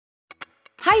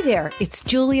Hi there, it's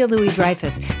Julia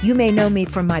Louis-Dreyfus. You may know me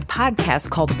from my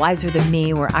podcast called Wiser Than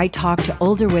Me, where I talk to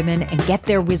older women and get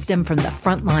their wisdom from the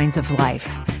front lines of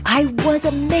life. I was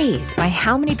amazed by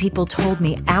how many people told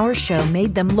me our show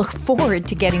made them look forward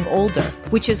to getting older,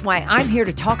 which is why I'm here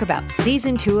to talk about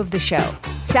Season 2 of the show.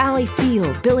 Sally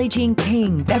Field, Billie Jean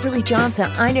King, Beverly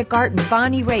Johnson, Ina Garten,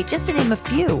 Bonnie Raitt, just to name a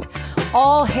few.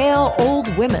 All hail old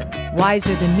women.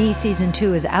 Wiser Than Me Season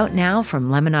 2 is out now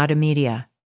from Lemonada Media.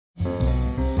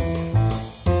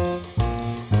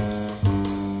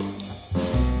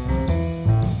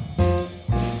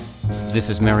 This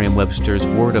is Merriam-Webster's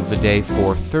Word of the Day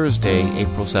for Thursday,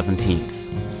 April 17th.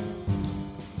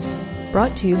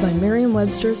 Brought to you by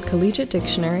Merriam-Webster's Collegiate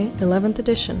Dictionary, 11th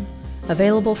edition.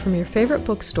 Available from your favorite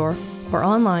bookstore or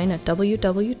online at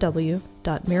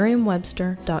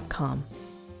www.merriam-webster.com.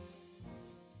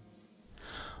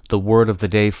 The word of the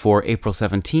day for April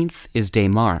 17th is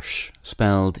démarche,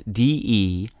 spelled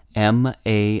D-E-M-A-R-C-H-E.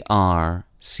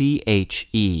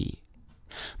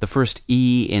 The first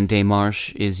E in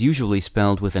démarche is usually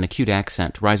spelled with an acute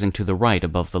accent rising to the right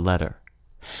above the letter.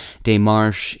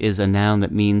 Démarche is a noun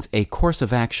that means a course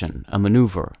of action, a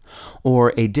maneuver,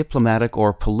 or a diplomatic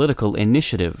or political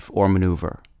initiative or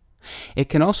maneuver. It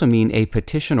can also mean a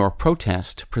petition or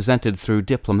protest presented through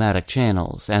diplomatic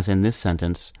channels, as in this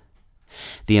sentence.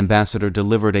 The ambassador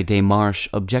delivered a démarche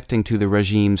objecting to the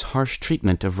regime's harsh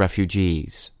treatment of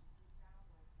refugees.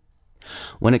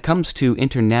 When it comes to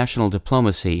international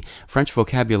diplomacy, French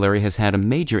vocabulary has had a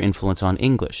major influence on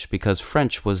English because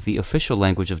French was the official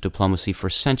language of diplomacy for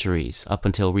centuries up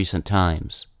until recent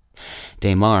times.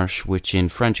 Démarche, which in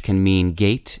French can mean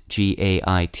gait,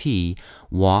 G-A-I-T,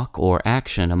 walk or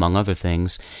action, among other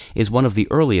things, is one of the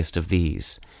earliest of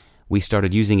these. We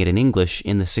started using it in English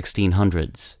in the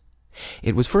 1600s.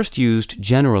 It was first used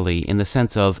generally in the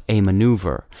sense of a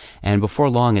maneuver, and before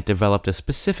long it developed a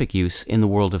specific use in the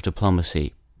world of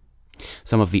diplomacy.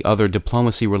 Some of the other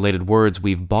diplomacy-related words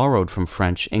we've borrowed from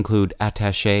French include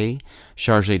attaché,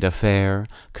 chargé d'affaires,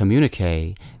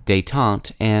 communiqué,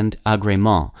 détente, and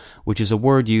agrément, which is a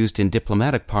word used in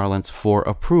diplomatic parlance for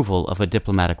approval of a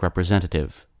diplomatic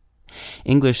representative.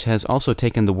 English has also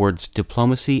taken the words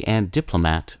diplomacy and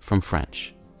diplomat from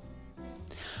French.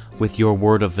 With your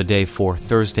word of the day for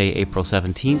Thursday, April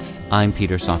 17th, I'm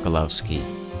Peter Sokolowski.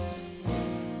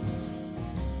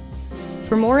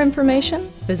 For more information,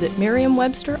 visit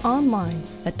Merriam-Webster online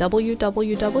at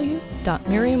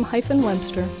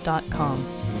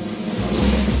www.merriam-webster.com.